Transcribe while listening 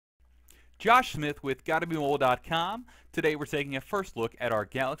Josh Smith with GottaBeMobile.com. Today we're taking a first look at our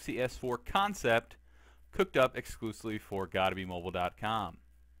Galaxy S4 concept cooked up exclusively for GottaBeMobile.com.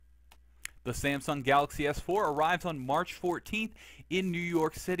 The Samsung Galaxy S4 arrives on March 14th in New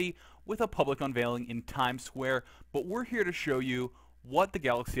York City with a public unveiling in Times Square, but we're here to show you what the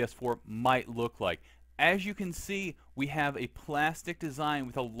Galaxy S4 might look like. As you can see, we have a plastic design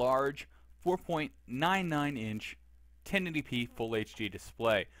with a large 4.99-inch 1080p Full HD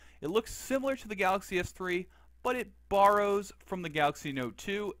display. It looks similar to the Galaxy S3, but it borrows from the Galaxy Note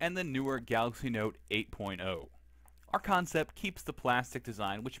 2 and the newer Galaxy Note 8.0. Our concept keeps the plastic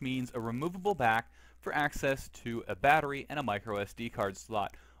design, which means a removable back for access to a battery and a micro SD card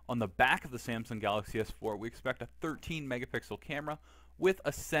slot. On the back of the Samsung Galaxy S4, we expect a 13 megapixel camera with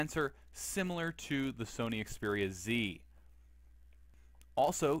a sensor similar to the Sony Xperia Z.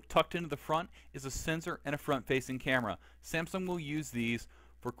 Also, tucked into the front is a sensor and a front-facing camera. Samsung will use these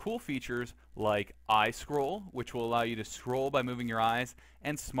for cool features like Eye Scroll, which will allow you to scroll by moving your eyes,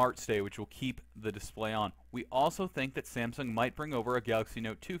 and Smart Stay, which will keep the display on. We also think that Samsung might bring over a Galaxy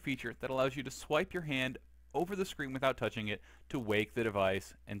Note 2 feature that allows you to swipe your hand over the screen without touching it to wake the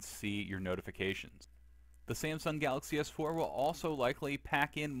device and see your notifications. The Samsung Galaxy S4 will also likely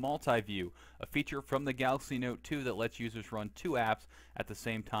pack in Multi-View, a feature from the Galaxy Note 2 that lets users run two apps at the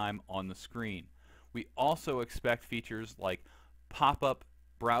same time on the screen. We also expect features like pop-up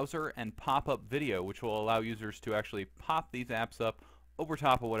browser and pop-up video, which will allow users to actually pop these apps up over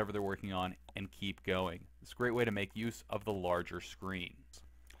top of whatever they're working on and keep going. It's a great way to make use of the larger screens.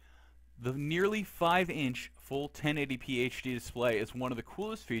 The nearly 5-inch full 1080p HD display is one of the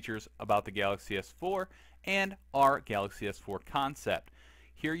coolest features about the Galaxy S4 and our Galaxy S4 concept.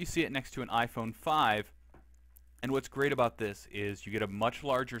 Here you see it next to an iPhone 5, and what's great about this is you get a much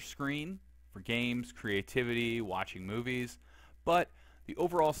larger screen for games, creativity, watching movies, but the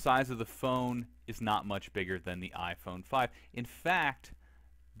overall size of the phone is not much bigger than the iPhone 5. In fact,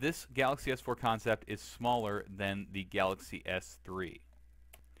 this Galaxy S4 concept is smaller than the Galaxy S3.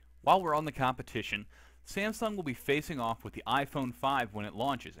 While we're on the competition, Samsung will be facing off with the iPhone 5 when it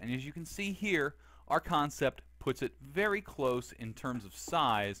launches, and as you can see here, our concept puts it very close in terms of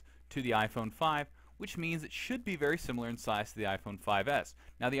size to the iPhone 5, which means it should be very similar in size to the iPhone 5S.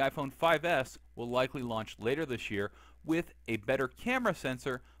 Now the iPhone 5S will likely launch later this year with a better camera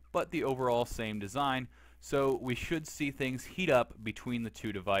sensor, but the overall same design, so we should see things heat up between the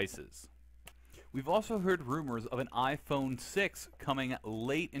two devices. We've also heard rumors of an iPhone 6 coming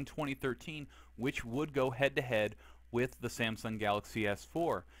late in 2013, which would go head-to-head with the Samsung Galaxy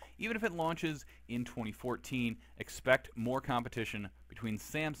S4. Even if it launches in 2014, expect more competition between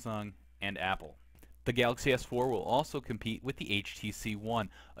Samsung and Apple. The Galaxy S4 will also compete with the HTC One,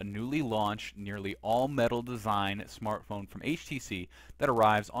 a newly launched, nearly all-metal design smartphone from HTC that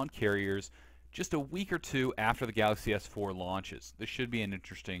arrives on carriers just a week or two after the Galaxy S4 launches. This should be an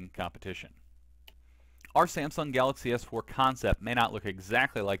interesting competition. Our Samsung Galaxy S4 concept may not look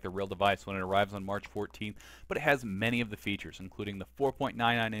exactly like the real device when it arrives on March 14th, but it has many of the features, including the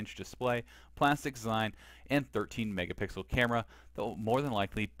 4.99-inch display, plastic design, and 13 megapixel camera that will more than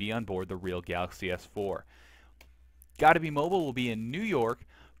likely be on board the real Galaxy S4. Gotta Be Mobile will be in New York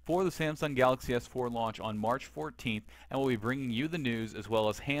for the Samsung Galaxy S4 launch on March 14th, and we'll be bringing you the news as well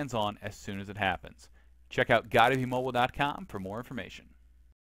as hands-on as soon as it happens. Check out GottaBeMobile.com for more information.